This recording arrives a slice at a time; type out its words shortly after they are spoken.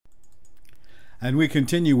And we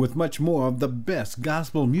continue with much more of the best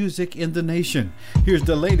gospel music in the nation. Here's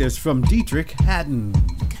the latest from Deitrick Haddon.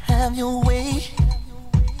 Have your way.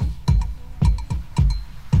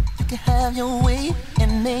 You can have your way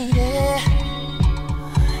and made it.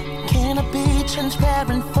 Can I be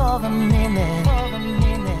transparent for a minute?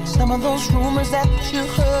 Some of those rumors that you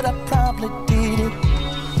heard, I probably did it.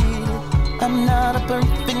 I'm not a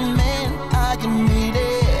perfect man, I admit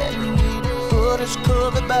it. But it's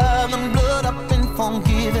covered by the blood, I've been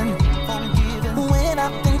forgiven. When I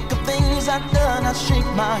think of things I've done, I shake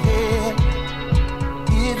my head.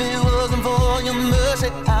 If it wasn't for your mercy,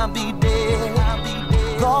 I'd be dead.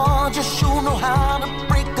 God, you sure know how to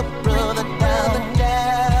break a brother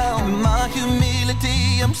down. In my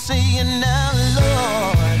humility, I'm saying now,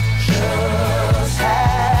 Lord, just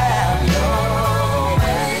have your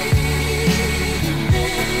way.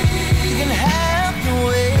 You can have your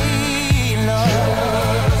way, Lord.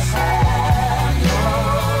 Just have your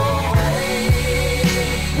way.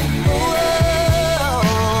 Whoa.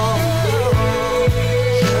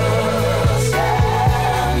 Just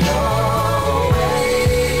have your way.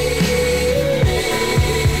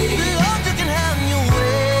 Lord, you can have your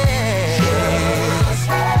way. Just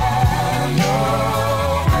have your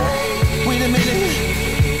way. Wait a minute.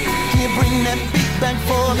 Can you bring that beat back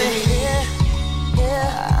for me?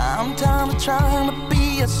 Yeah, I'm tired of trying to be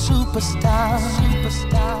a superstar.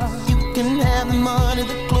 You can have the money,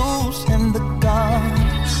 the clothes, and the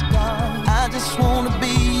cars. I just wanna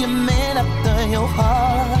be a man after your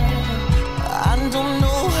heart. I don't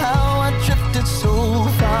know how I drifted so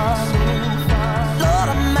far. Lord,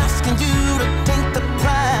 I'm asking you to take the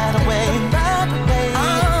pride away.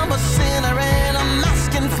 I'm a sinner and I'm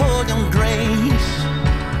asking for your grace.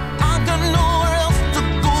 I got nowhere else to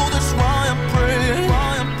go, that's why I'm praying.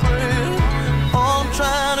 All I'm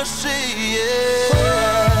trying to say is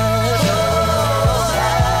just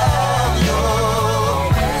have your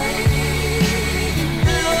way.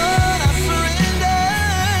 Lord, I surrender.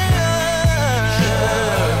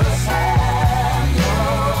 Just have your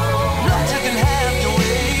way. Lord, you can have your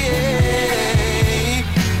way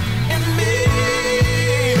in me.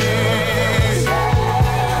 Just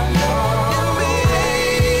have your way.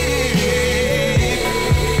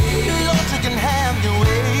 Lord, you can have your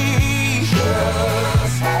way.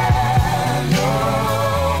 Just have your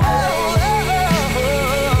way.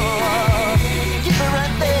 Keep it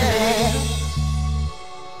right there.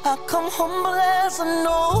 I come humble as I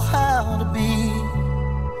know how to be.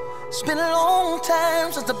 It's been a long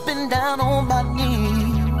time since I've been down on my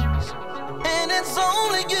knees, and it's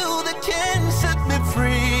only you that can set me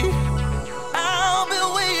free. I'll be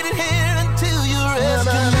waiting here until you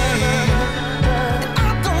rescue me.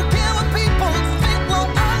 I don't care what people think, well,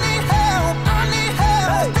 I need help.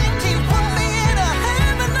 They keep putting me in a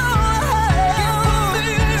hand and all I have.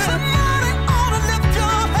 Somebody ought to lift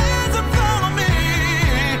your hands and follow me.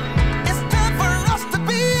 It's time for us to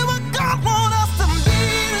be what God wants us to be,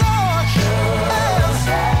 Lord. Just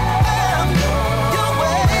have your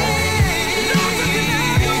way. Lord, you can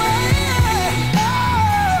have your way.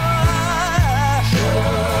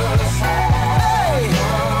 Just have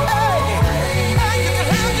your way. You can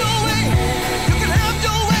have your way. You can have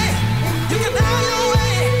your way. You can have your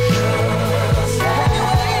way. Just have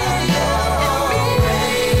your way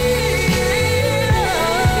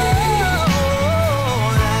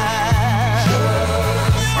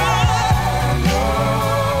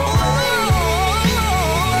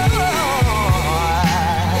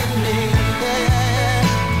in me.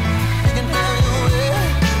 You can have your way.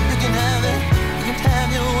 You can have it. You can have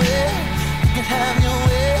your way. You can have your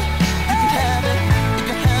way. You can have it. You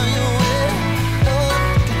can have your way. Lord,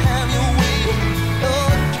 you can have your way.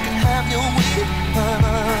 Lord, you can have your way.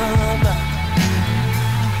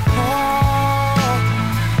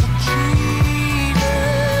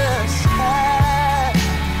 Jesus, I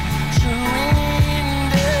surrender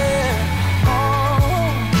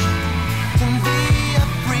all to thee, I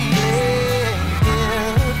freely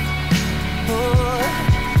give. Lord,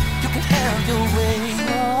 you can have your way.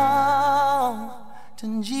 All to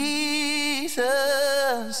Jesus,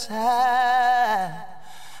 I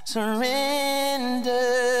surrender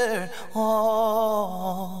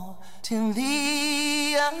all to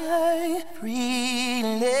thee, I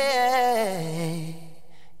freely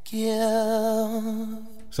give.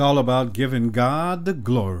 It's all about giving God the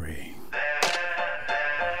glory.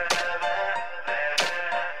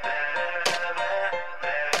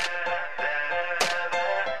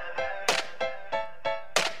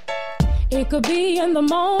 It could be in the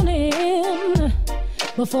morning,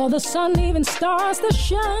 before the sun even starts to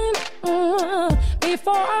shine.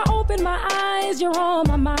 Before I open my eyes, you're on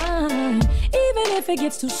my mind. Even if it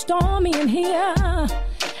gets too stormy in here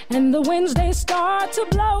and the winds they start to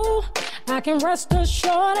blow, I can rest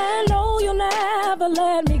assured and know you'll never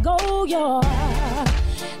let me go. You're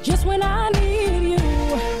just when I need you,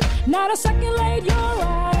 not a second late, you're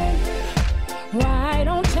right. Right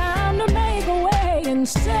on time to make a way and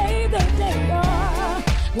save the day. You're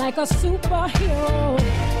like a superhero.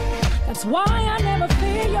 That's why I never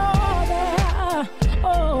fear you're there.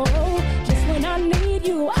 Oh, just when I need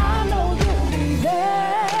you, I know you'll be there.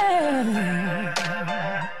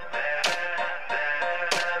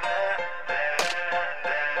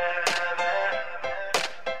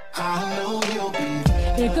 I know you'll be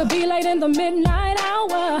there. It could be late in the midnight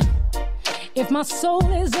hour. If my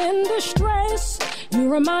soul is in distress, you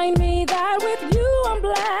remind me that with you I'm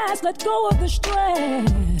blessed. Let go of the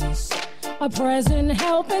stress. A present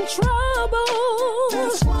help in trouble.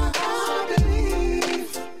 That's why I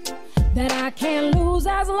believe that I can't lose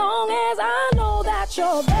as long as I know that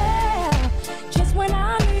you're there. Just when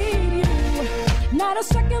I need you, not a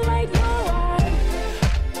second late, you're right.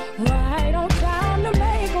 Right on time to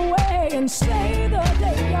make a way and save the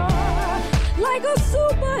day. You're like a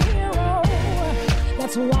superhero.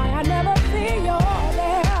 That's why I never fear you're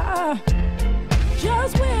there.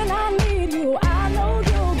 Just when I need you, I know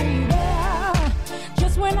you'll be there.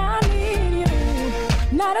 Just when I need you,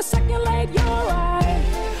 not a second late, you're right.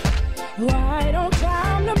 Right on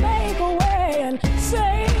time to make a way and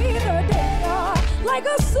save the day. You're like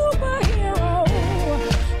a superhero.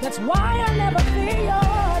 That's why I never fear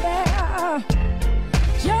you're there.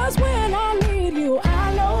 Just when I need you,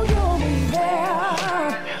 I know you'll be there.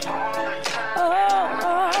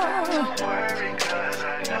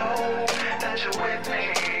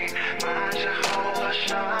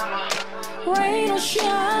 Rain or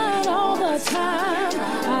shine all the time,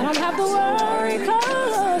 I don't have to worry,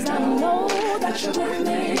 'cause I know that you're with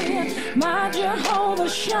me. My Jehovah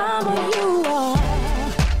Shammah, you are.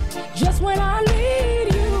 Just when I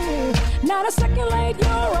need you, not a second late,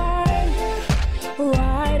 you're right.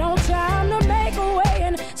 Right on time to make a way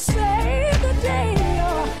and save the day.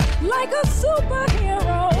 You're like a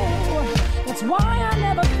superhero. That's why I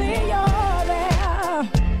never fear you're there.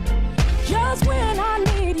 Just when I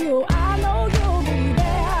need you, I know you'll be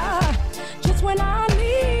there. Just when I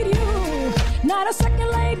need you, not a second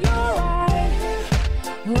late, you're right.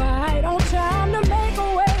 Right on time to make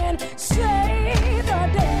a way and save the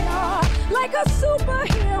day. You're like a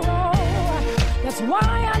superhero. That's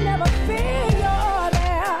why I never fear you're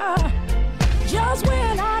there. Just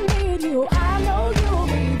when I need you, I know you'll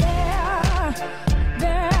be there.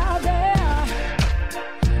 There, there.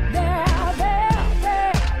 There, there,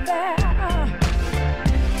 there, there.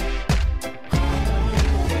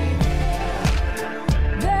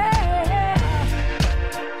 There.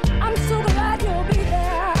 I'm so glad you'll be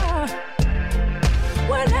there.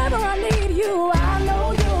 Whenever I need you, I know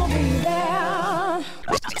you'll be there.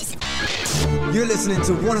 You're listening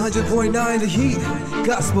to 100.9 The Heat,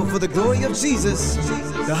 gospel for the glory of Jesus,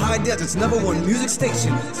 the High Desert's #1 music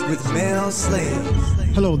station with Mel Slade.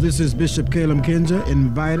 Hello, this is Bishop Caleb Kinja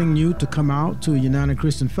inviting you to come out to United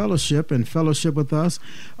Christian Fellowship and fellowship with us.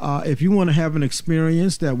 If you want to have an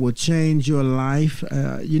experience that will change your life,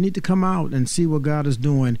 you need to come out and see what God is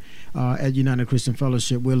doing at United Christian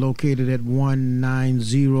Fellowship. We're located at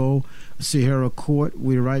 190 Sierra Court.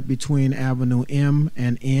 We're right between Avenue M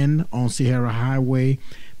and N on Sierra Highway,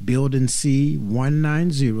 Building C,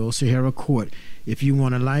 190 Sierra Court. If you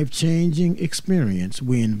want a life-changing experience,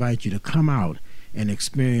 we invite you to come out and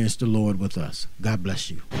experience the Lord with us. God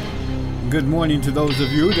bless you. Good morning to those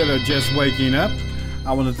of you that are just waking up.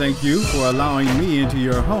 I want to thank you for allowing me into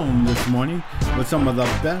your home this morning with some of the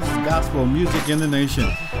best gospel music in the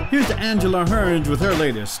nation. Here's Angela Hearns with her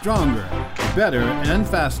latest, Stronger, Better, and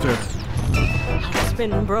Faster. Heart's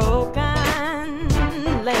been broken,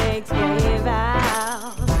 legs gave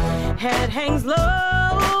out, head hangs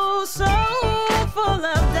low, so full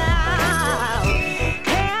of doubt.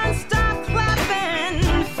 Hands stop clapping,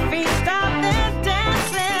 feet stop their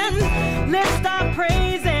dancing, lips stop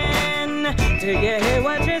praising. Do you hear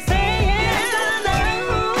what you're saying?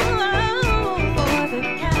 For the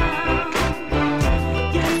count,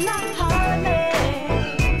 you're not hardly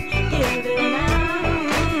giving out.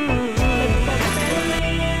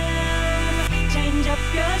 Change up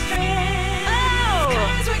your strength. Oh,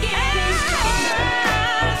 'cause we're getting stronger,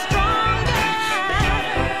 stronger,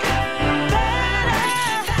 better, better,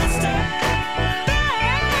 faster, faster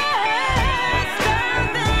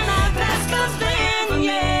than our past has been.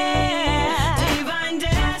 Yeah, divine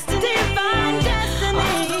day.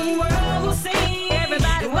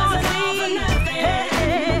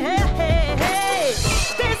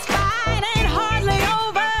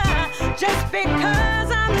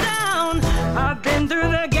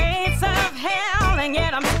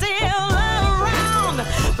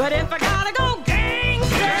 But if I gotta go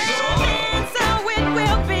gangster, so it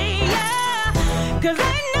will be, yeah. 'Cause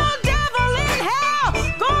ain't no devil in hell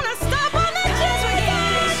gonna stop on the chance we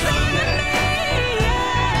get stronger than me,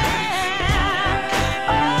 yeah.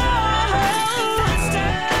 Oh,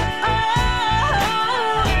 faster.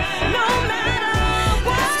 Oh, no matter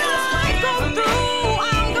what I go through,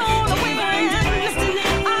 I'm gonna win.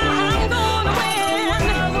 I'm gonna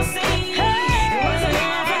win. We'll see. Hey, it wasn't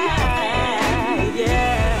all for nothing, yeah.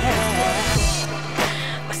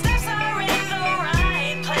 My steps are in the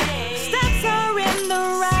right place. Steps are in the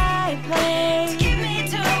right place. To get me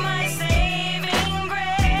to my saving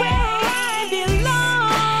grace. Where I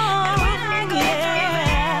belong. And when I go through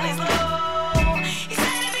valleys low, He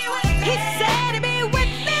said to be with me. He said to be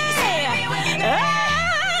with me. He said to be with me.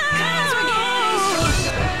 'Cause we're getting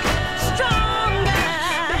stronger,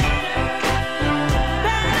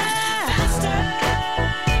 better, faster,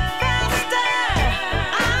 faster.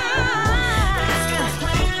 That's God's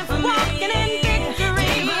plan for me. Walking in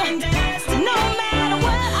victory, no matter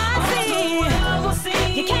what I see.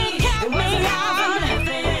 You can't count me out.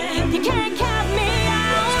 You can't count me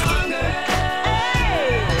out.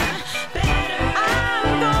 Hey, I'm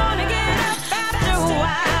gonna get up after a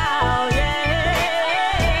while,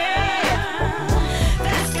 yeah.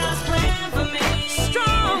 That's God's plan for me.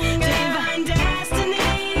 Strong, divine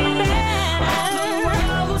destiny. All the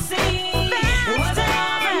world will see. It wasn't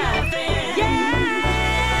all for nothing.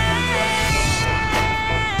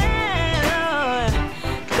 Yeah.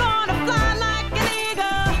 Gonna fly like an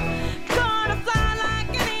eagle. Gonna fly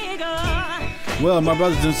like an eagle. Well, my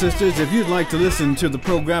brothers and sisters, if you'd like to listen to the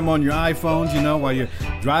program on your iPhones, you know, while you're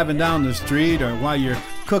driving down the street or while you're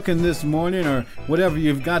cooking this morning or whatever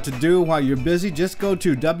you've got to do while you're busy, just go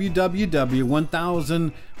to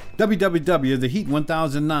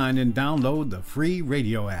www.theheat1009 and download the free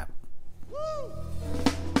radio app.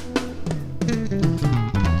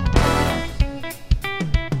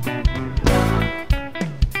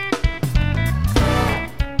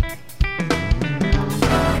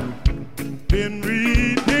 Been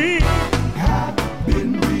reading.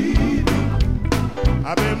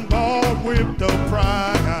 I've been bought with the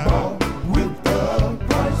price.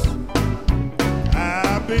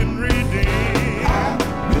 I've been reading.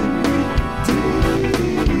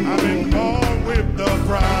 I've been bought with the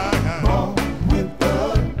price.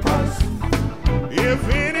 If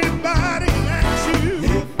anybody asks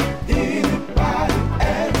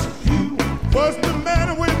you, what's the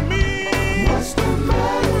matter with me?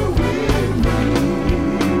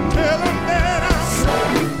 Tell 'em that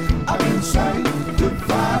I've been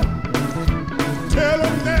sanctified. tell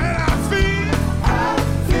 'em that I feel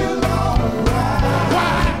alright.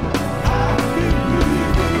 why.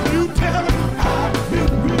 You tell 'em I've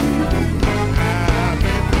been reading.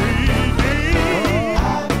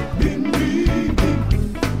 I've been reading.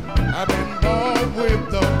 I've been bought with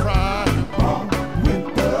the price. Bought with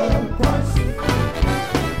the price.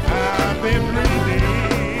 I've been reading.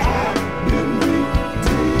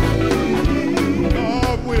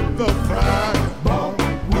 Bought with the price. Bought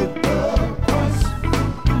with the price.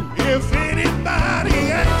 If anybody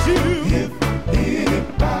asks you,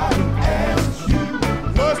 Anybody asks you,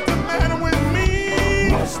 what's the matter with me?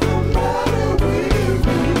 what's the matter with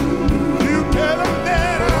me? You tell 'em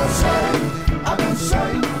that I'm saved. I've been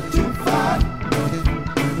sanctified.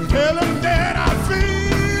 Tell 'em that I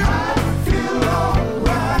feel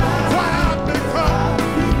alright. why because.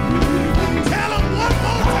 Tell 'em one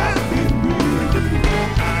more time.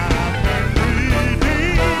 I've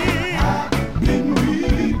been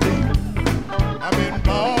reading. I've been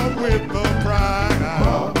bought with the price.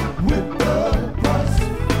 With the price.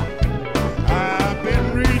 I've been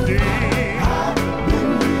reading.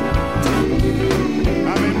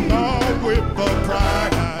 I've been bought with the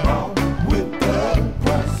price. With the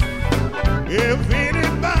price. If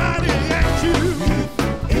anybody asks you,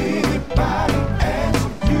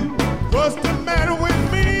 what's the matter with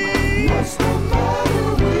me? What's the matter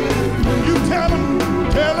with me? You tell 'em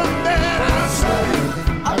that I'm saved.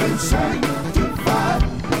 I've been sanctified.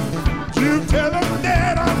 You tell 'em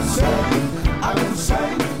that I'm Saved. I've been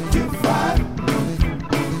sanctified.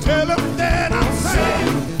 Tell 'em that I'm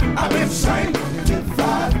saved. I've been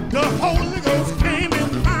sanctified. The Holy Ghost came in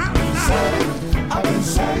my life. Saved. I've been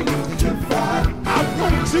sanctified. I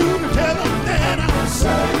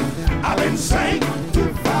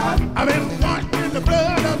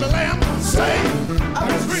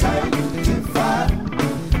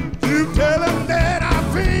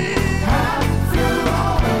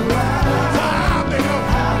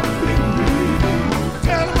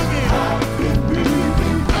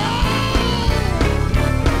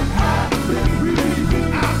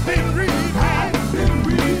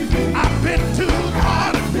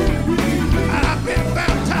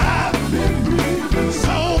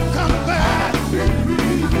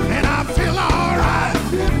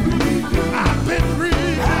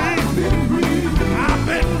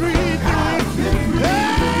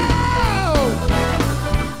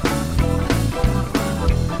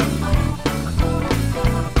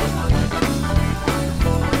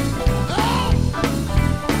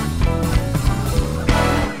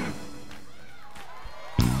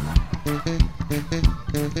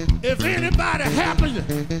anybody happens to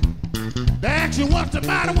ask you what's the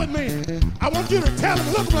matter with me, I want you to tell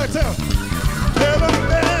them, look at me, tell them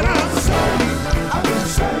that I'm saved. I've been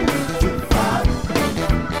saved to fight.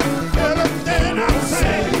 Tell them that I'm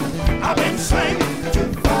saved. I've been saved to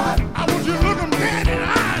fight. I want you to look them dead in the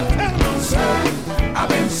eye and tell them I'm saved. I've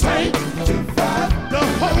been saved to fight. The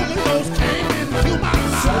Holy Ghost came into my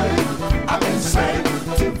life. I've been saved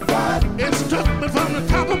to fight. It struck me from the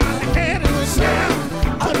top of my head and went down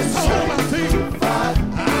to the sole of my feet.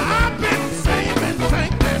 I've been saved and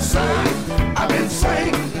thanked saved. I've been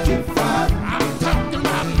saved to fight. I'm talking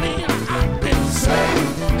about me. I've been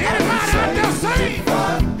saved. Anybody out there saved?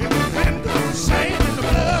 If you've been saved in the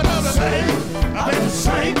blood of the Lamb, I've been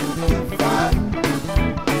saved to fight.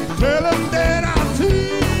 Tell them that I'll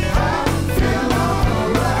see. I feel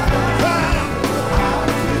alright.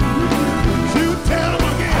 You tell them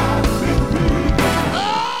again. Oh!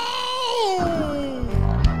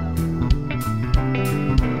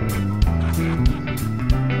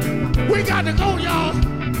 We got to go, y'all.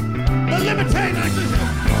 But let me tell you like this.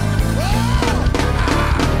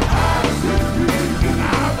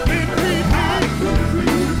 I've been redeemed.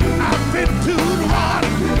 I've been to the water.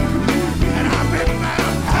 And I've been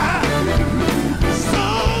baptized. So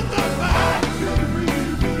goodbye.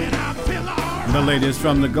 And I feel all right. The latest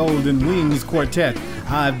from the Golden Wings Quartet,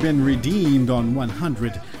 I've Been Redeemed on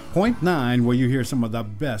 100.9, where you hear some of the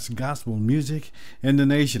best gospel music in the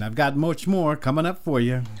nation. I've got much more coming up for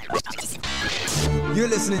you. You're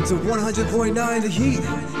listening to 100.9 The Heat,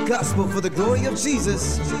 gospel for the glory of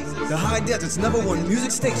Jesus. The High Desert's #1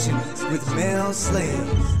 music station with Slade.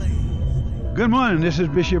 Good morning, this is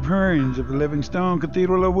Bishop Hearns of the Livingstone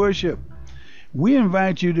Cathedral of Worship. We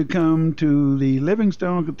invite you to come to the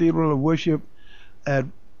Livingstone Cathedral of Worship at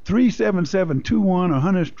 37721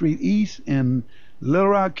 100th Street East in Little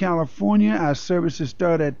Rock, California. Our services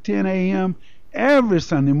start at 10 a.m. every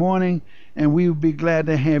Sunday morning, and we will be glad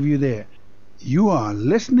to have you there. You are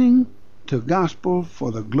listening to Gospel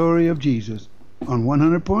for the Glory of Jesus on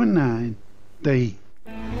 100.9 The Heat.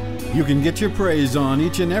 You can get your praise on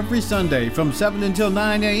each and every Sunday from 7 until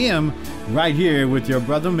 9 a.m. right here with your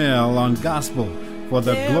brother Mel on Gospel for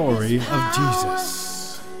the Glory of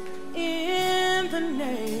Jesus. In the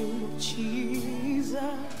name of Jesus,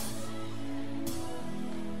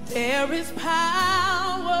 there is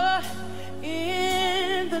power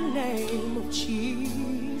in the name of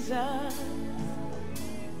Jesus.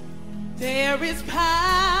 There is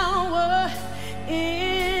power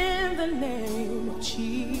in the name of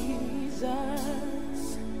Jesus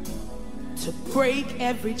to break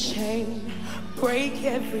every chain, break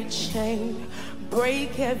every chain,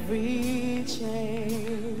 break every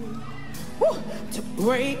chain. Woo! To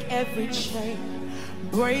break every chain,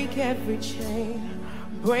 break every chain,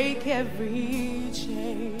 break every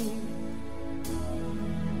chain.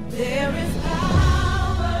 There is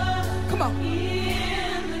power. Come on.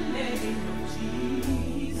 In the name of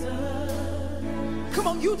Jesus. Come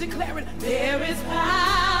on, you declare it. There is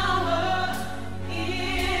power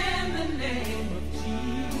in the name of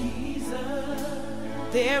Jesus.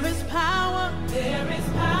 There is power. There is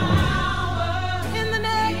power in the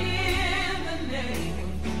name of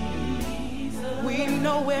Jesus. We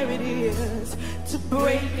know where it is to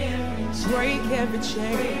break every chain, break every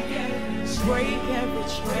chain.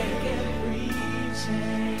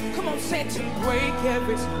 Come on, say it to break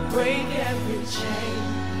every chain, break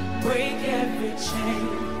every chain,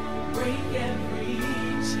 break every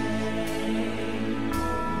chain.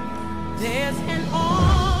 There's an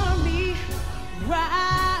army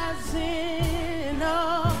rising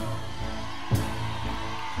up.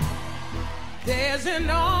 There's an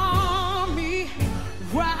army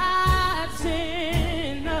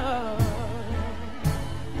rising up.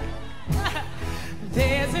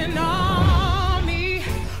 There's an army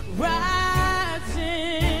rising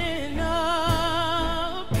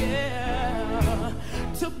up, yeah,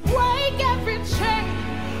 to break every chain,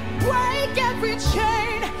 break every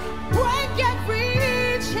chain, break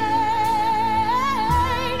every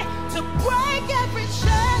chain, to break every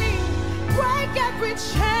chain, break every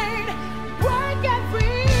chain, break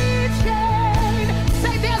every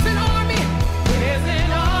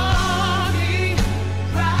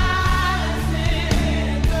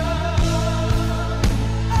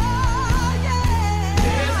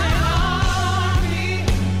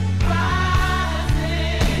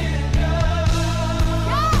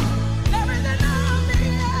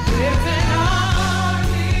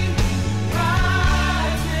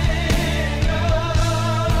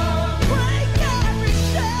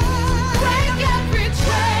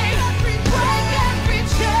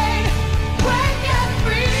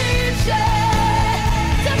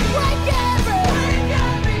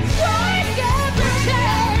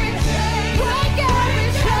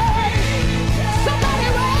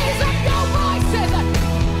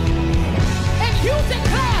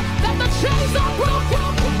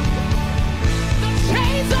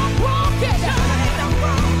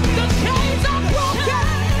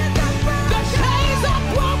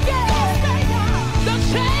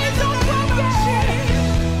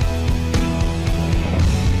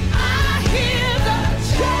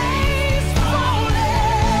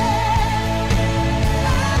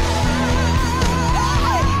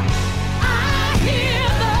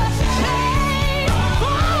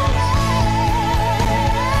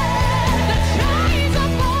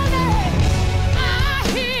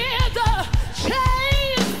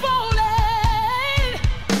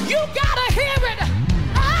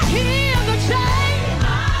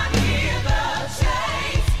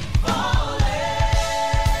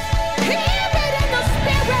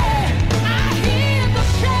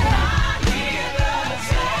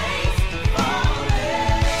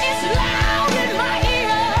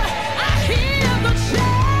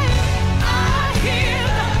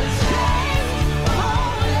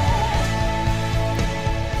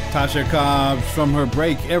Tasha Cobbs from her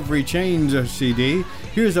Break Every Chains CD.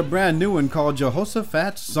 Here's a brand new one called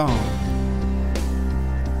Jehoshaphat's Song.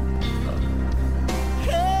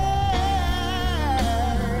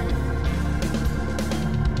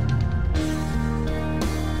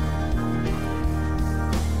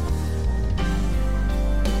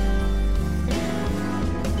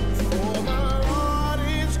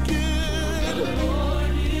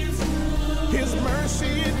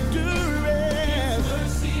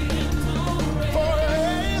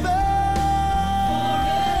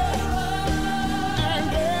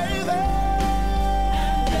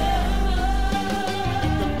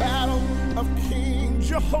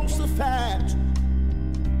 Jehoshaphat,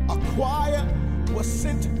 a choir was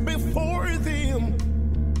sent before them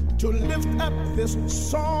to lift up this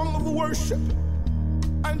song of worship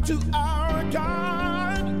unto our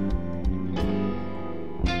God.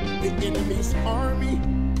 The enemy's army,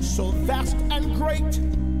 so vast and great,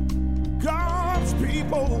 God's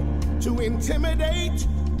people to intimidate.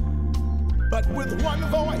 But with one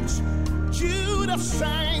voice, Judah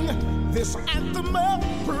sang this anthem of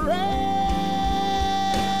praise.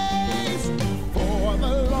 For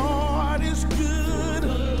the Lord is good.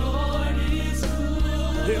 The Lord is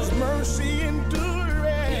good. His mercy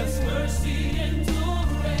endureth. His mercy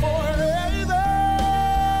endureth. Forever.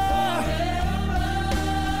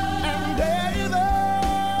 And ever.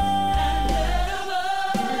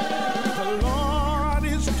 The Lord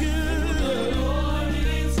is good. The Lord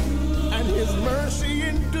is good. And his mercy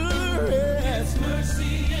endureth. His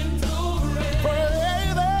mercy endureth. Forever.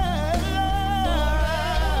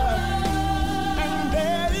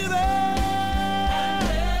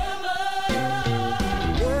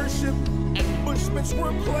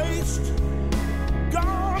 Were placed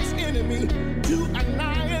God's enemy to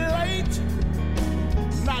annihilate.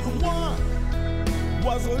 Not one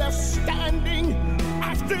was left standing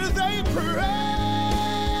after they praised.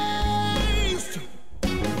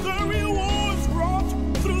 The rewards wrought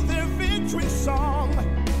through their victory song.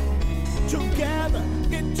 Together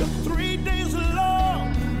it took 3 days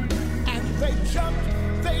long, and they jumped,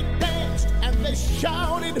 they danced, and they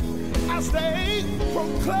shouted as they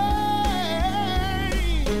proclaimed.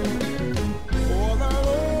 For the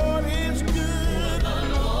Lord is good. The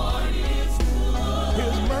Lord is good.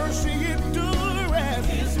 His mercy endureth.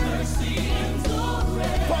 His mercy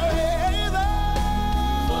endureth. Forever.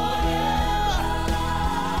 Forever.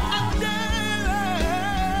 And ever.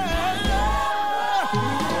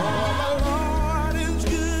 For the Lord is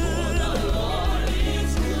good. The Lord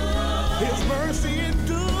is good. His mercy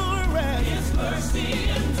endureth. His mercy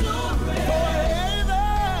endureth. Forever.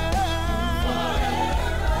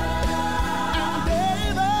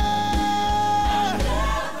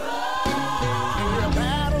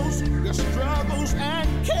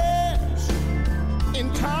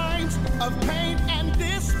 Of pain and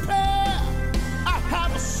despair, I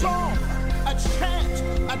have a song, a chant,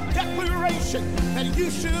 a declaration that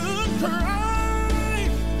you should cry.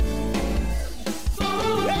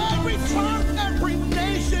 Every tongue, every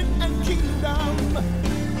nation and kingdom,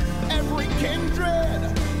 every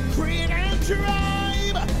kindred, creed and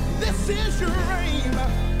tribe, this is your aim,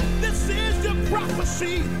 this is your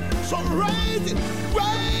prophecy. So raise it,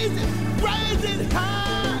 raise it, raise it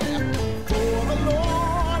high. For the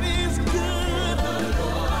Lord is good. The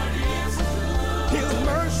Lord is good. His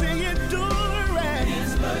mercy endureth.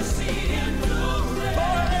 His mercy endureth.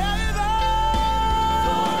 Forever.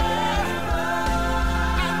 Forever.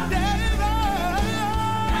 And ever.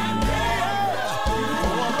 And ever.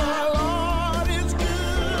 For the Lord is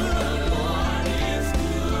good. The Lord is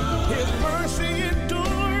good. His mercy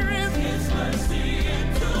endureth. His mercy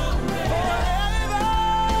endureth. Forever.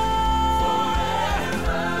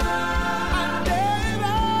 Forever. And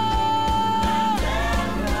ever. And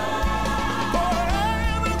ever.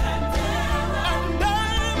 Forever. And ever. And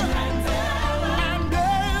ever. And ever. And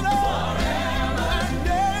ever. Forever. And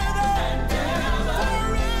ever. And ever.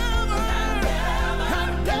 Forever.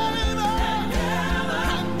 And ever.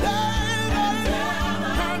 And ever. And ever.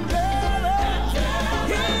 And ever.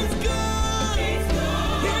 He's good. He's good.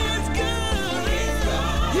 He's good.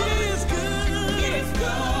 He's good. He's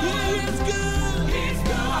good. He's good. He's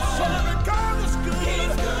good. I serve a God that's good.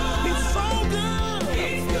 He's good. He's so good.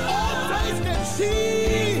 He's good. All taste and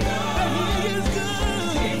see that He is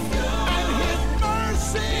good. He's good. And His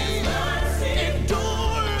mercy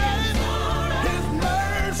endureth. His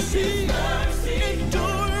mercy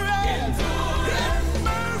endureth. His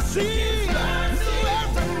mercy new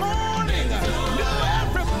every morning. New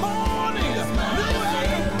every morning. New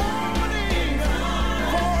every morning.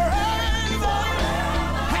 Forever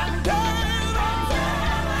and ever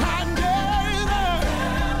and ever.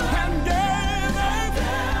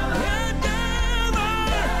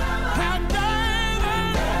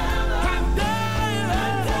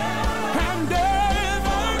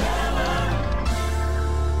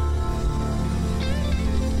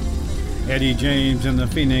 Eddie James and the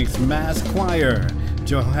Pheonix Mass Choir,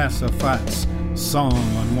 Jehoshaphat's Song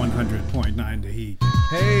on 100.9 The Heat.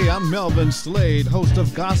 Hey, I'm Melvin Slade, host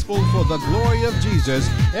of Gospel for the Glory of Jesus,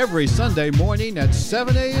 every Sunday morning at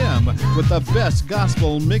 7 a.m. with the best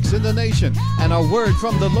gospel mix in the nation and a word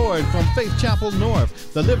from the Lord from Faith Chapel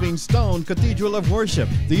North, the Living Stone Cathedral of Worship,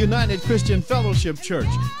 the United Christian Fellowship Church,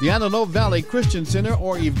 the Antelope Valley Christian Center,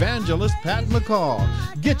 or evangelist Pat McCall.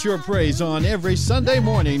 Get your praise on every Sunday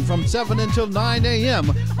morning from 7 until 9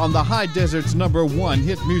 a.m. on the High Desert's #1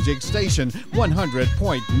 hit music station,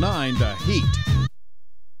 100.9 The Heat.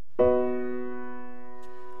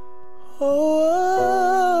 Oh,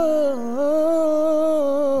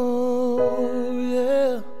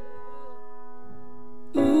 yeah.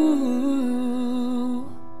 Ooh.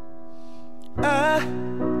 I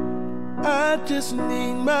just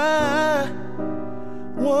need my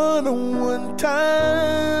one-on-one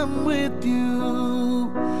time with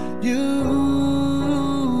you.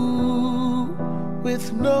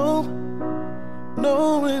 With no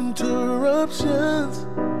interruptions.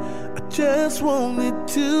 Just want it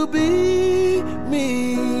to be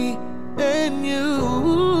me and you.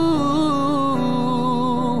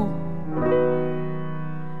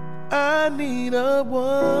 I need a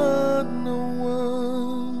one-on-one.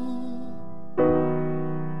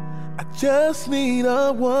 I just need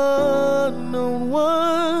a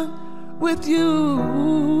one-on-one with you.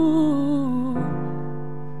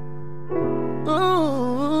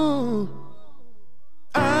 Oh,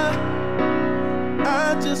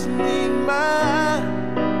 I just need my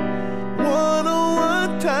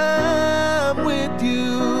one-on-one time with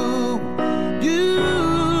you.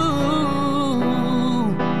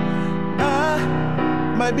 I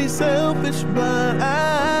might be selfish, but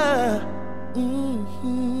I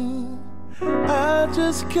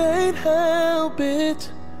just can't help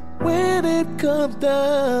it when it comes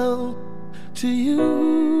down to you.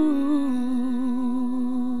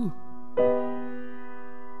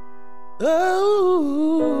 Oh,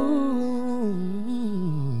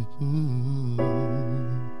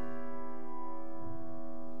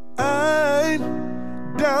 I'm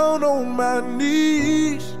down on my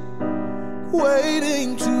knees,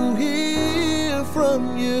 waiting to hear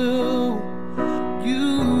from you.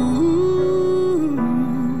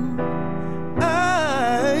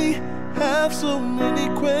 I have so many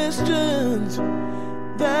questions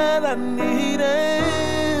that I need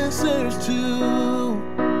answers to.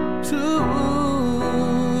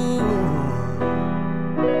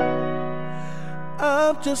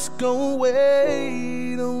 I'm just gonna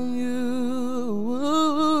wait on you.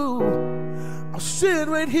 I'll sit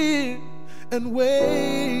right here and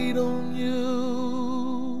wait on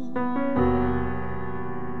you.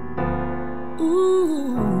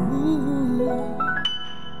 Ooh.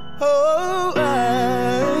 Oh,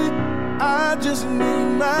 I just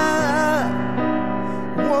need my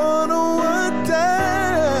one-on-one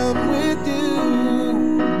time with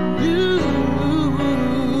you.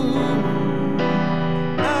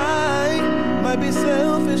 I might be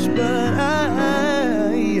selfish, but I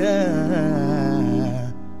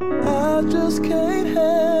just can't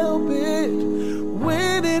help it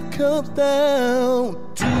when it comes down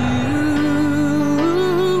to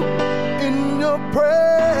you. In your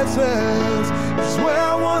presence is where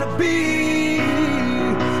I want to be.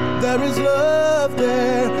 There is love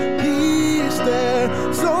there, peace there,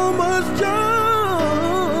 so much joy.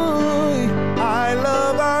 I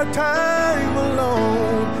love our time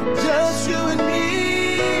alone, just you and me.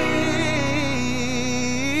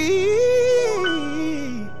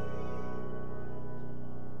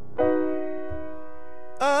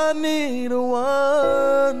 I need a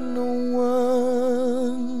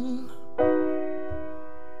one-on-one.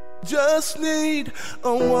 Just need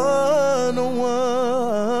a one-on-one.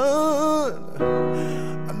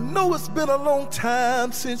 I know it's been a long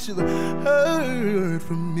time since you heard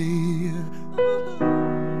from me,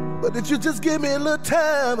 but if you just give me a little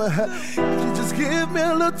time, if you just give me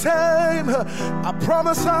a little time, I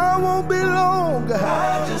promise I won't be long.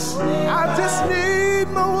 I just need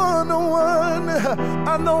my one-on-one.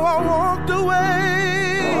 I know I walked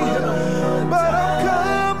away, but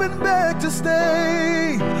I'm coming back to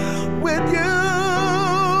stay with you.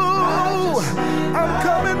 I'm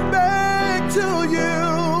coming back to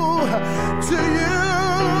you, to you.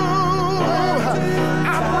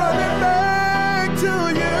 I'm running back to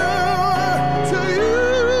you, to you.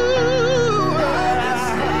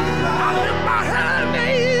 I lift my hand to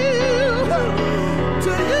you,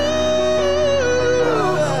 to you,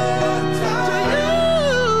 to you.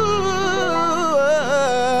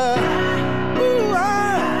 Ooh, I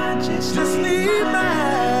just need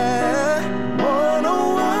my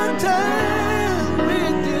one-on-one time.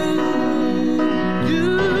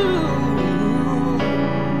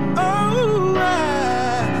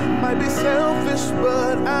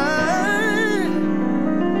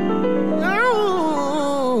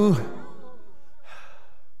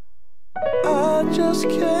 just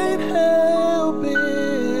can't help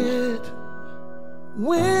it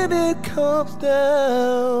when it comes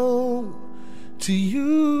down to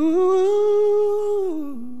you.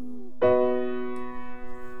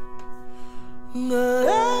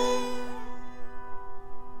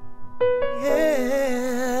 Yeah,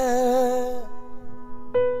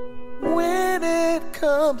 when it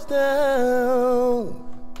comes down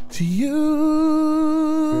to you.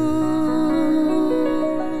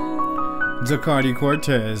 Zacardi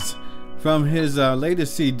Cortez from his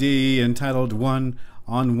latest CD entitled One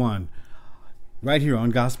on One, right here on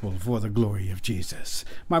Gospel for the Glory of Jesus.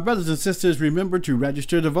 My brothers and sisters, remember to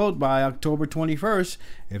register to vote by October 21st.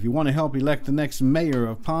 If you want to help elect the next mayor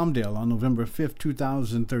of Palmdale on November 5th,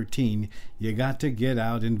 2013, you got to get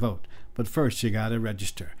out and vote. But first, you got to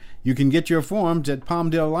register. You can get your forms at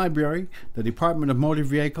Palmdale Library, the Department of Motor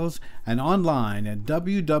Vehicles, and online at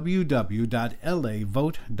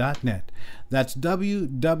www.lavote.net. That's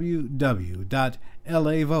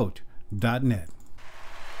www.lavote.net.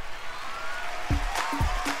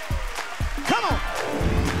 Come on.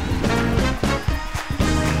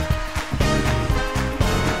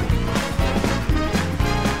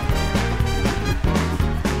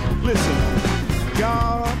 Listen,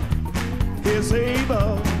 God is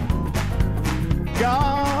able.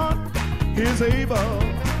 God is able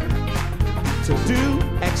to do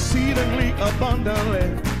exceedingly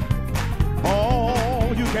abundantly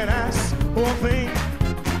all you can ask or think.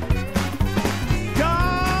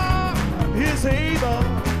 God is able.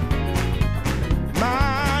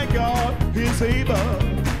 My God is able.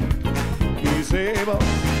 He's able,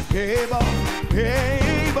 able,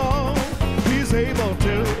 able. He's able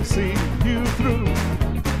to see you through.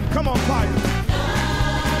 Come on, fire.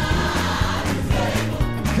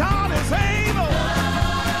 God is able.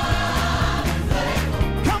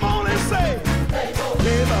 Come on and say,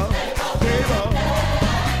 able, able.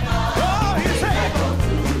 Oh, he's able.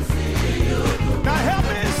 Now help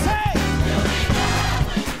me say,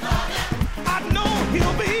 I know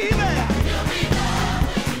he'll be there.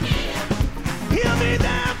 He'll be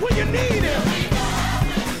there when you need him.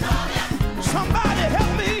 Somebody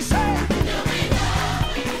help me say,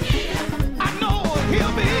 I know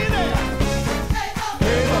he'll be there.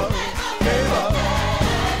 Able.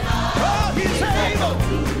 Oh, he's able.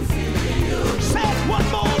 Say it one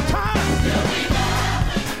more time.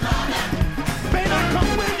 May not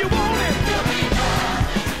come when you want it.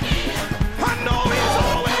 I know he's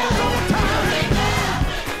always on time.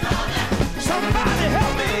 Somebody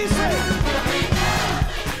help me say,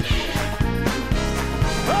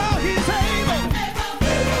 oh, he's able.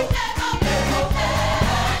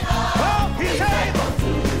 Oh, he's able.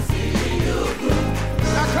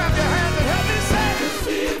 Now clap your hands and help me say,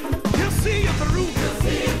 he'll see you through.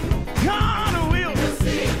 God will.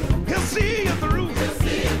 He'll see you through.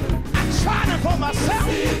 I'm trying it for myself.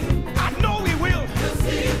 I know he will.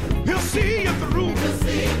 He'll see you through.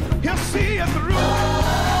 He'll see you through.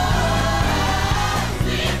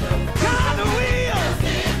 God will.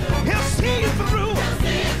 He'll see you through.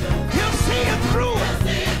 He'll see you through.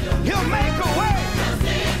 He'll make a way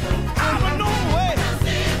out of no way.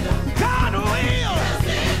 God will.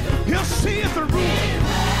 He'll see you through.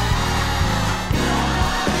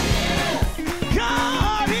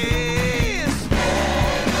 God is.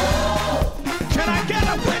 Can I get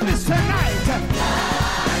a witness tonight?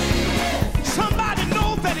 Somebody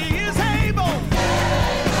know that he is able.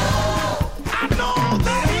 I know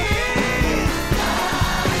that he is.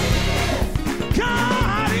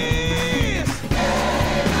 God is.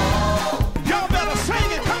 Y'all better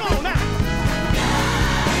sing it. Come on now.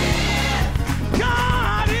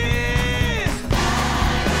 God is.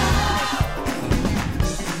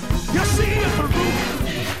 You'll see it through.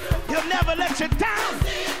 He'll never let you down.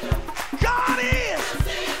 God is.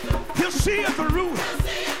 He'll see it through.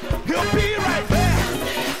 He'll be right there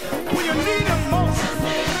when you need him most.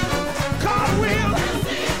 God will.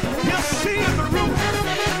 He'll see it through.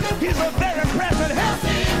 He's a very present help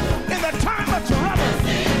in the time of trouble.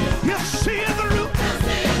 He'll see it through.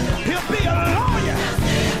 He'll be a lawyer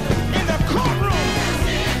in the courtroom.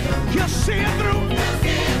 He'll see it through.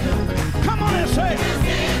 Come on and say,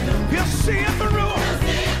 he'll see it through.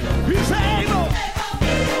 He's able.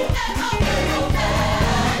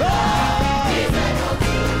 Oh!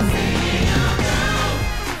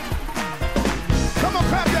 Come on,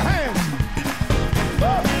 clap your hands.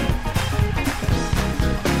 Oh.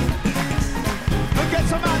 Look at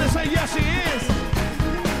somebody and say, yes, he is.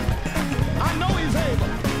 I know he's able.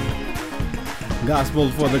 Gospel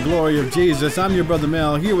for the Glory of Jesus. I'm your brother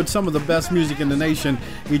Mel, here with some of the best music in the nation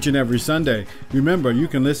each and every Sunday. Remember, you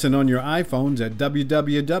can listen on your iPhones at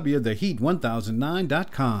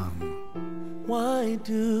www.theheat1009.com. Why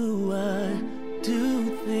do I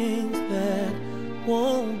do things that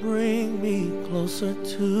won't bring me closer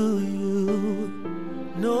to you?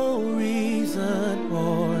 No reason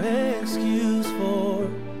or excuse for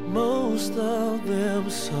most of them,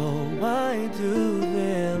 so I do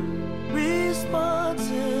them.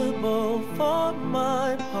 Responsible for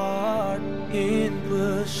my part in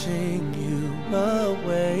pushing you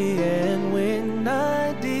away, and when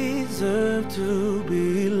I deserve to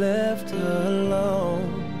be left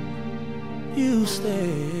alone, you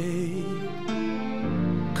stayed.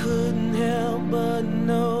 Couldn't help but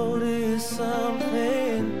notice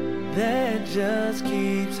something that just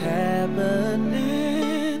keeps happening.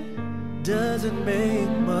 Doesn't make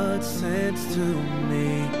much sense to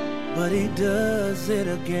me, but he does it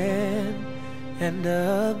again and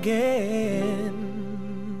again.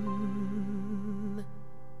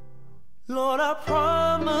 Lord, I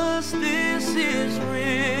promise this is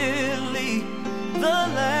really the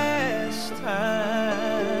last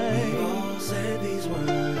time. We all said these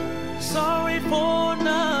words. Sorry for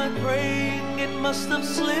not praying, it must have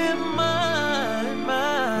slipped my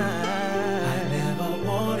mind. I never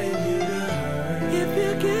wanted you to hurt. If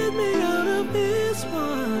you get me out of this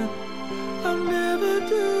one, I'll never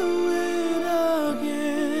do it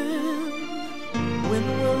again. When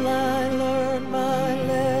will I learn my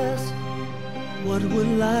lesson? What would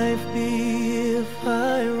life be if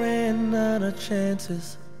I ran out of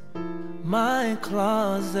chances? My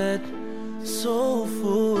closet so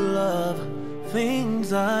full of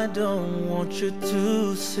things I don't want you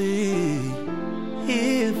to see.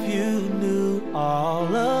 If you knew all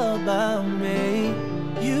about me,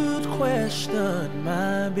 you'd question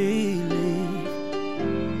my belief.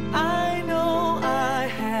 I know I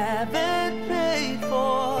haven't paid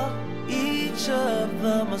for each of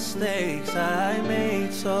the mistakes I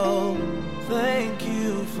made, so thank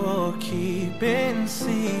you for keeping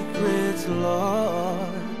secrets, Lord.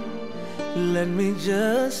 Let me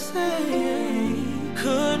just say,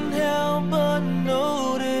 couldn't help but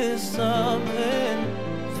notice something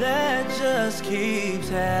that just keeps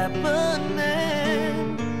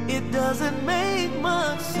happening. It doesn't make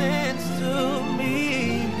much sense to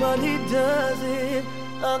me, but he does it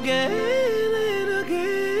again and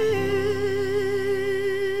again.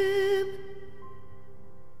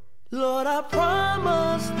 Lord, I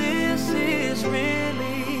promise this is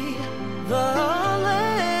really the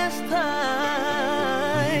last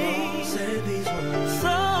time. Say these words.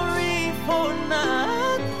 Sorry for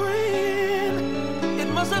not praying, it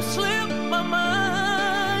must have slipped my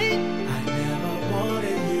mind. I never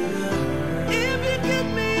wanted you to hurt. If you get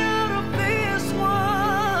me out of this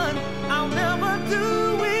one, I'll never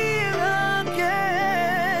do it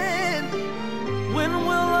again. When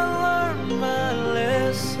will I learn my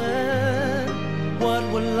lesson? What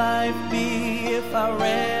would life be if I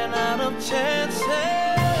ran out of chances?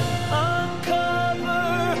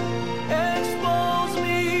 Uncover, expose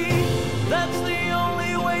me. That's the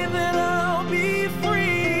only way that I'll be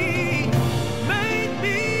free. Make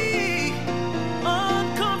me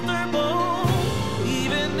uncomfortable,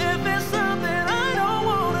 even if it's something I don't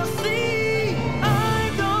wanna see.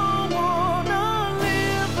 I don't wanna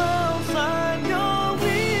live outside your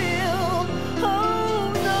will.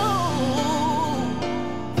 Oh no.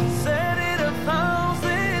 Said it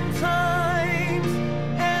 1,000 times,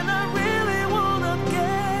 and I really wanna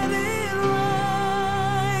get it right.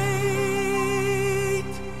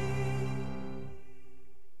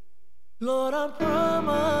 Lord, I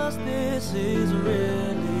promise this is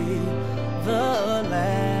really the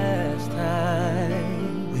last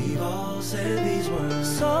time. We've all said these words.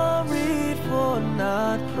 Sorry for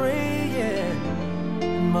not praying,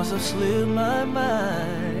 must have slipped my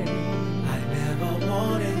mind. I never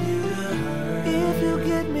wanted you to hurt. If you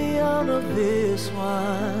get me out of this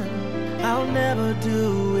one, I'll never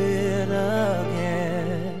do it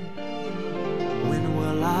again. When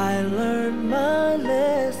will I learn my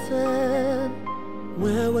lesson?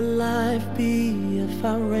 Where will life be if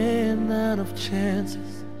I ran out of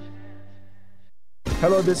chances?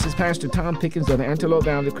 Hello, this is Pastor Tom Pickens of the Antelope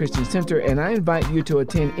Valley Christian Center, and I invite you to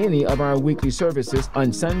attend any of our weekly services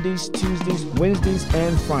on Sundays, Tuesdays, Wednesdays,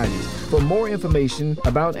 and Fridays. For more information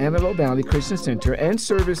about Antelope Valley Christian Center and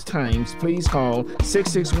service times, please call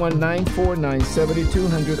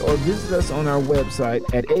 661-949-7200 or visit us on our website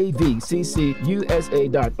at avccusa.org.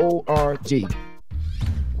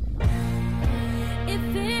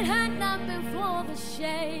 If it had not been for for the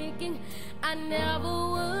shaking. I never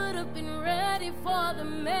would have been ready for the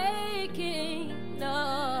making.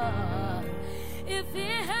 No. If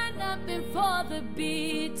it had not been for the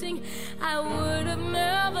beating, I would have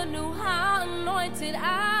never knew how anointed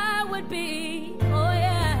I would be. Oh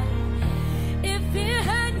yeah. If it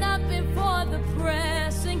had not been for the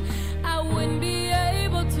pressing, I wouldn't be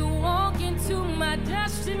able to walk into my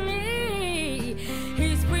destiny.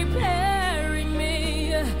 He's preparing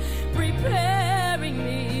me, preparing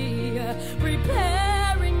me,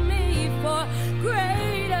 preparing me for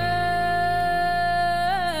greater.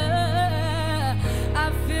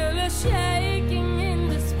 I feel a shaking in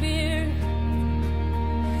the spirit.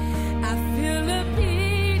 I feel a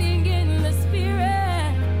beating in the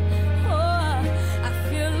spirit. Oh, I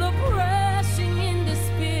feel a pressing in the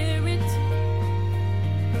spirit,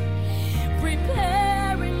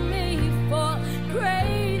 preparing me for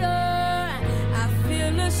greater. I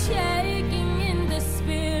feel a shaking in the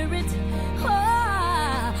spirit. Oh,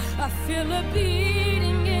 I feel a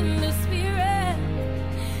beating in the spirit.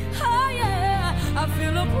 Oh yeah, I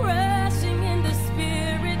feel a pressing in the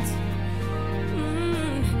spirit,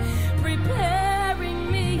 preparing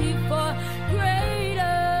me for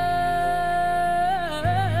greater.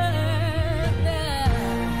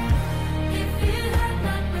 If it had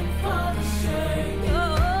not been for the shaking,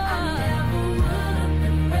 I never would have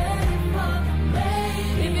been ready for the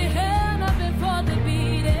making. If it had not been for the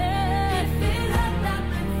beating, if it had not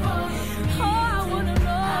been for the beating, oh, I would have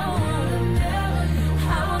known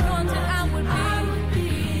how anointed I would be.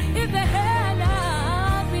 If it had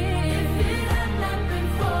not been, if it had not been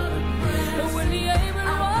for the press, I wouldn't be able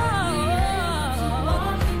to walk.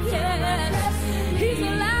 Yes, He's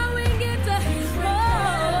allowing it to.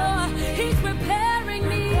 Oh, He's preparing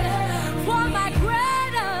me for my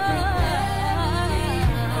greater.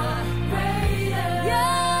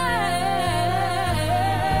 Yeah,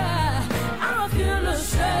 I feel a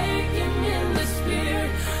shaking in the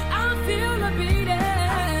spirit. I feel a beating. I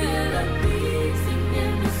feel a beating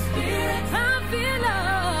in the spirit. I feel a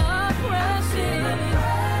pressing.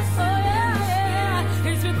 Oh yeah,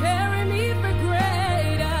 He's preparing me for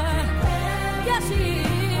greater. Yes, He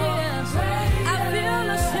is. I feel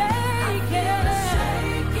a shaking.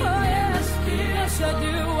 Oh yes, yes I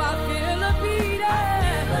do. I feel a beating.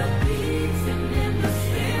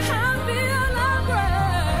 I feel a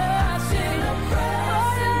pressing.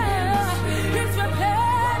 Oh yeah, He's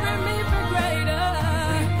preparing me for greater.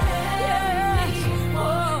 Yes, oh.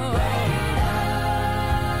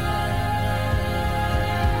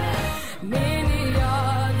 Many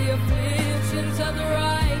are the afflictions of the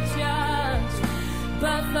righteous,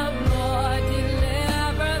 but the Lord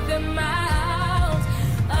delivered them out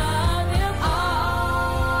of them all.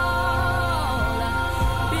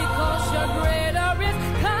 Because your greater is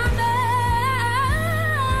coming.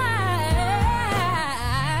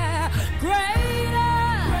 Greater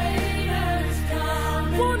is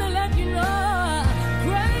coming. Wanna let you know,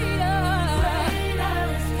 greater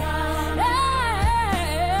is coming.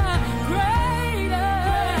 Greater,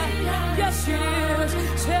 yes it is.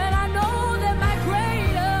 Said I know that my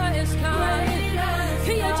greater is coming.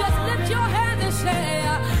 Can you just lift your hand and say,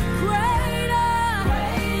 greater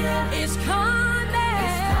is coming.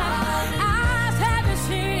 Eyes haven't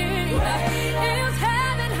seen, ears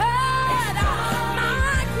haven't heard.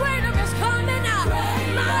 My greater is coming.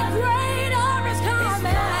 My greater is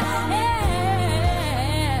coming.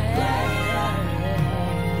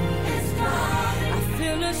 I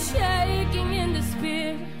feel a shaking in the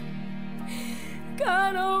spirit.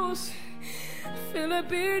 God knows. I feel a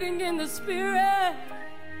beating in the spirit.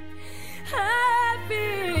 I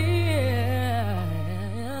feel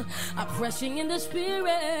a pressing in the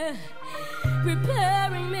spirit,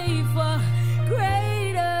 preparing me for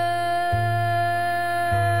greater.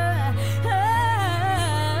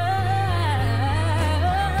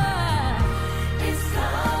 It's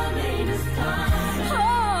coming, it's coming.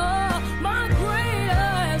 Oh, my greater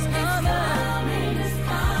is coming.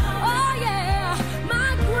 Oh yeah, my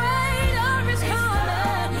greater is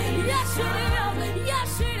coming. Yes it is,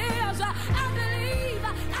 yes it is. I believe, I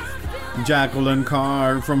feel. Jacklyn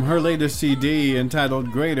Carr from her latest CD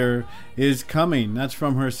entitled Greater is Coming. That's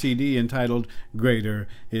from her CD entitled Greater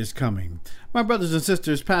is Coming. My brothers and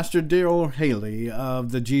sisters, Pastor Daryl Haley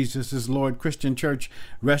of the Jesus is Lord Christian Church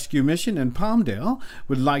Rescue Mission in Palmdale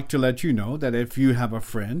would like to let you know that if you have a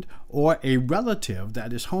friend or a relative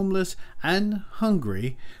that is homeless and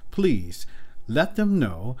hungry, please let them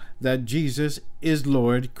know that Jesus is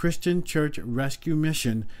Lord Christian Church Rescue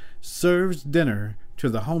Mission serves dinner to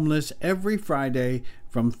the homeless every Friday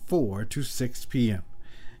from 4 to 6 p.m.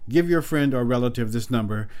 give your friend or relative this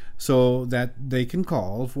number so that they can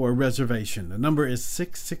call for a reservation. The number is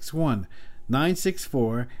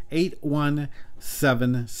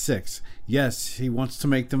 661-964-8176. Yes, he wants to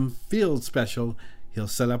make them feel special. He'll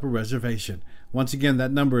set up a reservation. Once again,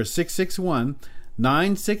 that number is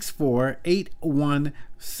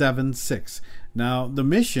 661-964-8176. Now, the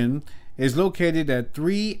mission is located at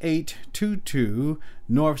 3822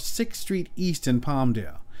 North 6th Street East in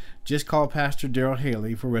Palmdale. Just call Pastor Daryl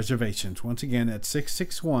Haley for reservations. Once again, at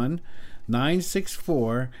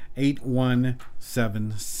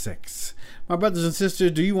 661-964-8176. My brothers and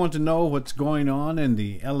sisters, do you want to know what's going on in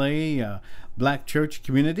the LA Black church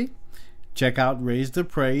community? Check out Raise the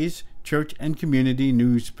Praise Church and Community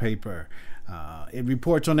newspaper. It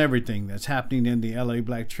reports on everything that's happening in the LA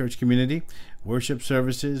Black church community: worship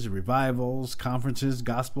services, revivals, conferences,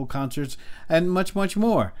 gospel concerts, and much, much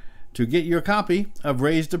more. To get your copy of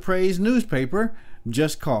Raise the Praise newspaper,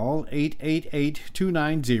 just call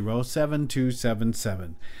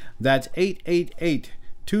 888-290-7277. That's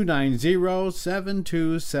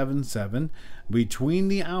 888-290-7277 between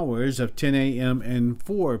the hours of 10 a.m. and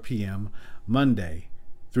 4 p.m. Monday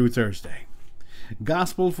through Thursday.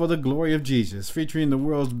 Gospel for the Glory of Jesus, featuring the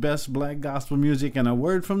world's best black gospel music and a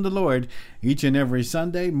word from the Lord each and every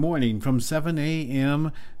Sunday morning from 7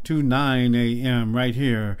 a.m. to 9 a.m. right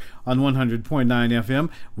here on 100.9 FM.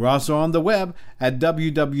 We're also on the web at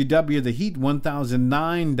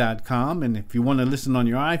www.theheat1009.com, and if you want to listen on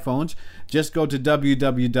your iPhones, just go to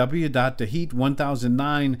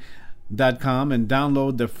www.theheat1009.com and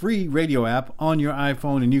download the free radio app on your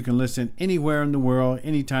iPhone, and you can listen anywhere in the world,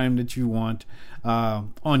 anytime that you want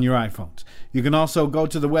on your iPhones. You can also go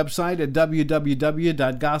to the website at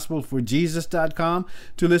www.gospelforjesus.com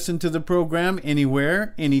to listen to the program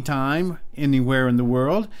anywhere, anytime, anywhere in the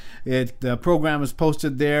world. The program is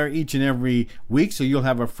posted there each and every week, so you'll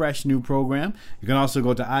have a fresh new program. You can also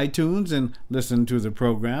go to iTunes and listen to the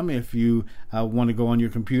program if you want to go on your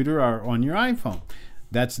computer or on your iPhone.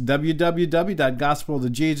 That's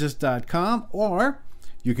www.gospelforjesus.com, or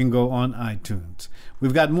you can go on iTunes.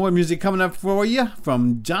 We've got more music coming up for you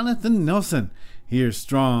from Jonathan Nelson. Here's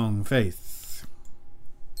Strong Faith.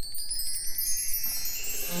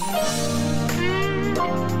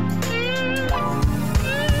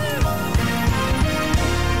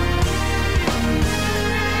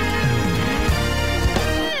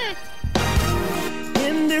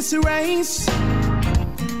 In this race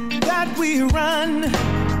that we run,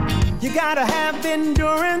 you gotta have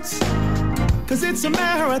endurance, 'cause it's a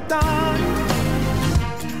marathon.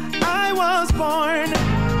 I was born,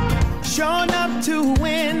 shown up to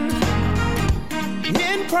win,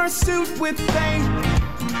 in pursuit with faith,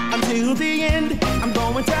 until the end. I'm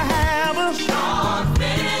going to have a strong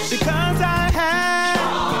finish, because I have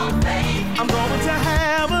strong faith. I'm going to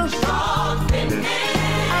have a strong finish.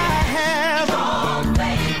 I have strong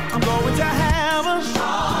faith. I'm going to have a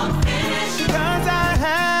strong finish, because I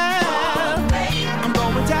have strong faith. I'm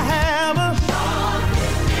going to have a strong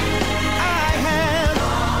finish. I have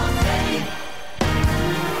strong faith.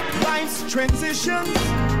 Life's transitions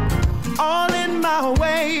all in my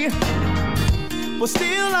way, but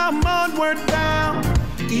still I'm onward bound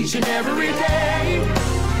each and every day.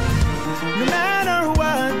 No matter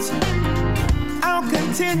what, I'll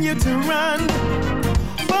continue to run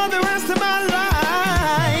for the rest of my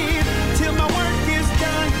life, till my work is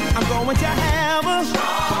done. I'm going to have a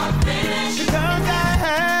strong finish, because I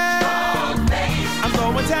have strong faith. I'm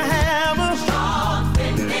going to have a strong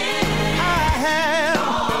finish. I have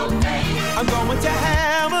strong faith. I'm going to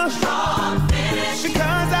have a strong finish,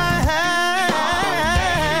 because I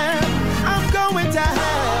have. I'm going to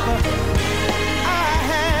have. I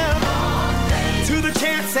have. To the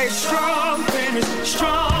chance, say strong finish,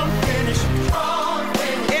 strong finish, strong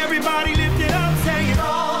finish. Everybody lift it up, say it.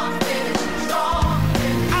 Strong finish, strong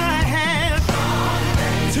finish. I have. Strong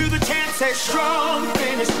finish. To the chance, say strong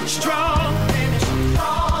finish, strong finish,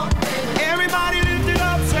 strong finish. Everybody lift it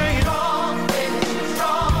up, say it. Strong finish,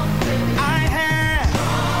 strong finish. I have.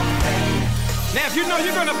 Strong finish. Now if you know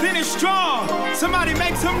you're gonna finish strong, somebody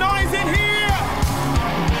make some noise in here.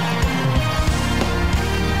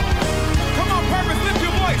 Come on, Purpose, lift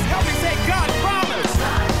your voice. Help me say, God promised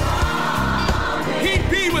He'd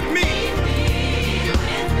be with me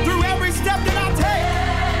through every step that I take.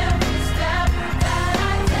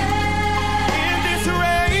 In this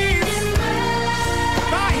race,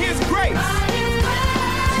 by His grace,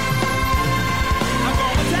 I'm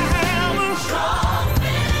going to have a strong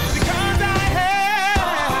finish, because I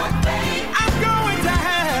have. I'm going to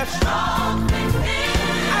have strong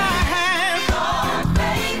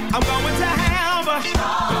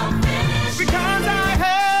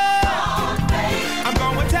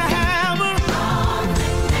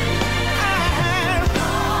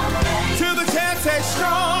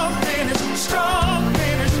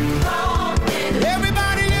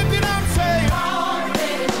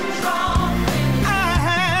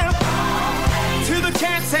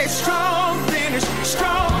say strong finish,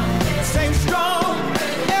 strong, say strong.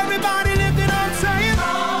 Everybody lift it up, say it.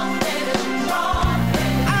 Strong finish, strong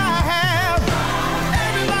finish. I have.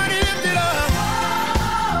 Everybody lift it up.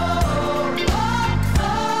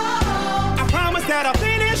 I promise that I'll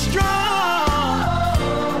finish strong.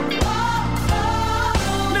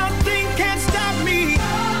 Nothing can stop me.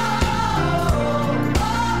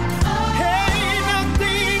 Hey,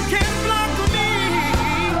 nothing can block me.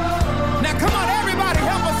 Now come on, everybody,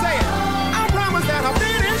 help us say it. I promise that I'll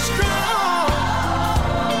finish strong.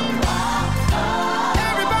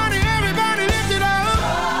 Everybody, everybody lift it up.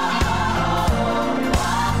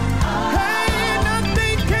 Hey,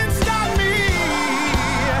 nothing can stop me.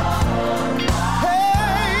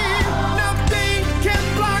 Hey, nothing can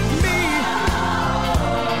block me.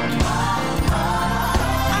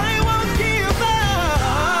 I won't give up.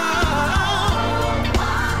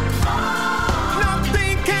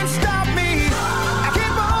 Nothing can stop me. I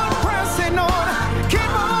keep on pressing on,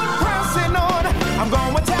 keep on pressing on. I'm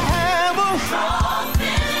going to have a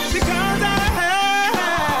because I have.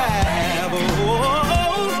 I'm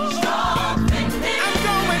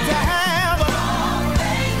going to have a.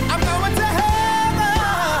 I'm going to have a.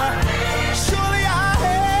 Surely I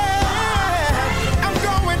have. I'm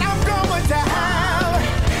going to have.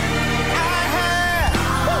 I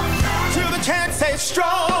have. To the chance, say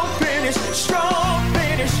strong finish, strong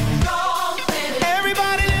finish.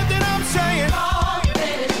 Everybody lift it up, say it.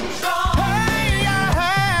 Hey, I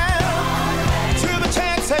have. To the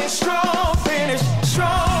chance, say strong finish,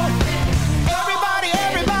 strong. Everybody,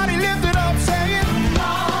 everybody lift it up, say it.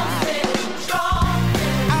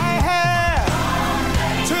 I have.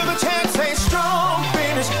 To the chance, say strong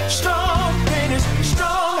finish, strong finish,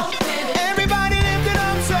 strong. Everybody lift it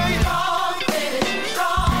up, say it.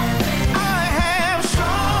 I have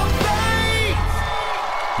strong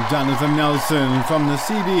faith. Jonathan Nelson from the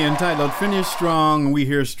CD entitled Finish Strong, we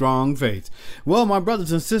hear Strong Faith. Well, my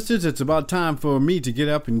brothers and sisters, it's about time for me to get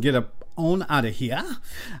up on out of here.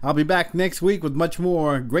 I'll be back next week with much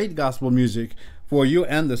more great gospel music for you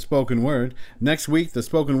and the spoken word. Next week, the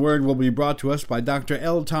spoken word will be brought to us by Dr.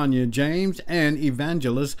 L. Tanya James and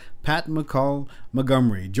evangelist Pat McCall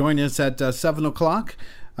Montgomery. Join us at 7 o'clock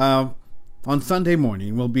on Sunday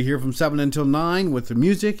morning. We'll be here from 7 until 9 with the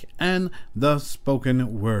music and the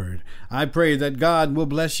spoken word. I pray that God will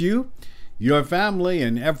bless you, your family,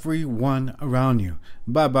 and everyone around you.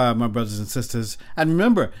 Bye-bye, my brothers and sisters. And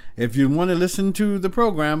remember, if you want to listen to the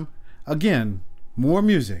program, again, more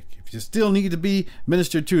music. If you still need to be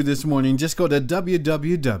ministered to this morning, just go to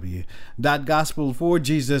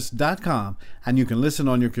www.gospel4jesus.com and you can listen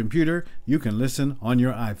on your computer. You can listen on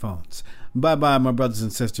your iPhones. Bye-bye, my brothers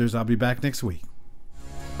and sisters. I'll be back next week.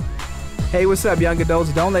 Hey, what's up, young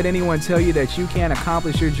adults? Don't let anyone tell you that you can't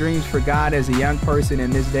accomplish your dreams for God as a young person in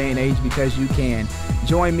this day and age, because you can.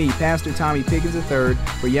 Join me, Pastor Tommy Pickens III,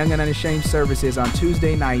 for Young and Unashamed services on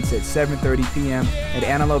Tuesday nights at 7:30 p.m. at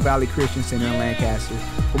Antelope Valley Christian Center in Lancaster.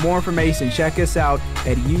 For more information, check us out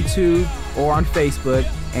at YouTube or on Facebook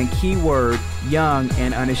and keyword Young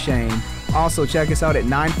and Unashamed. Also, check us out at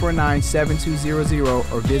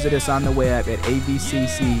 949-7200 or visit us on the web at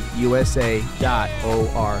abccusa.org.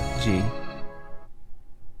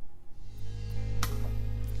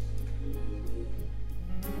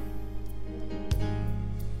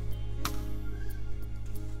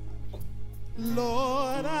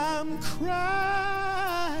 Lord, I'm crying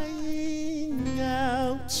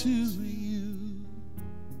out to you,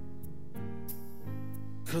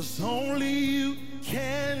 'cause only you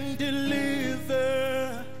can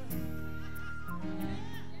deliver,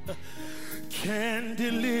 can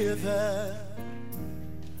deliver.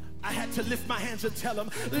 I had to lift my hands and tell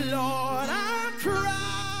him, Lord, I'm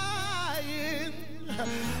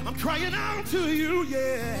crying out to you,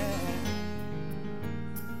 yeah.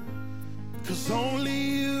 'Cause only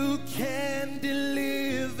you can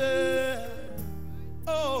deliver.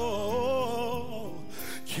 Oh,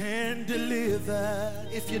 can deliver.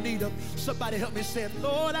 If you need him, somebody help me say it.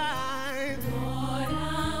 Lord, I'm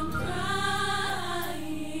crying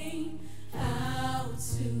out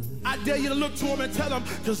to you. I dare you to look to him and tell him,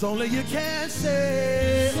 'cause only you can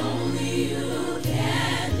say. 'Cause only you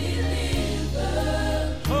can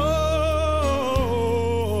deliver.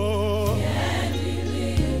 Oh.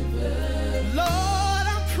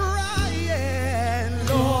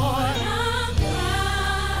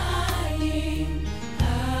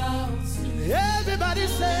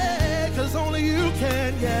 Yeah, 'cause only you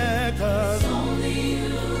can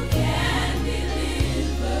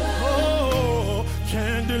deliver. Oh,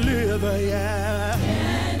 can deliver, yeah.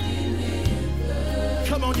 Can deliver.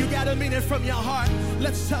 Come on. on, you gotta mean it from your heart.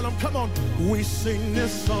 Let's tell them, come on. We sing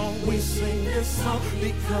this song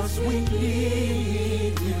because we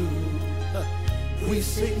need you. We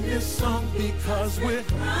sing this song because we're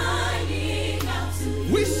crying out to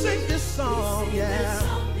you. We sing this song,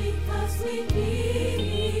 because we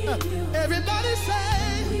need you. Everybody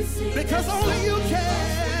say, because only you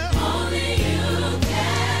can. Only you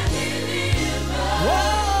can deliver.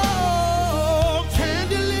 Whoa, can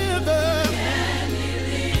deliver.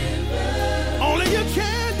 Only you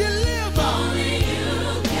can deliver. Only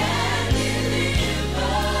you can deliver.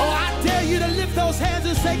 Oh, I dare you to lift those hands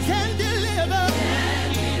and say, can deliver.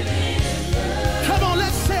 Come on,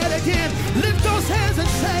 let's say it again. Lift those hands and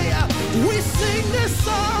say, we sing this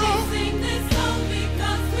song. We sing this song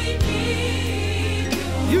because we need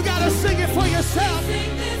you. You gotta sing it for yourself. We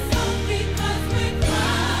sing this song because we're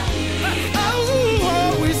crying.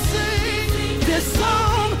 Oh, we sing this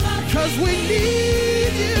song because we need you.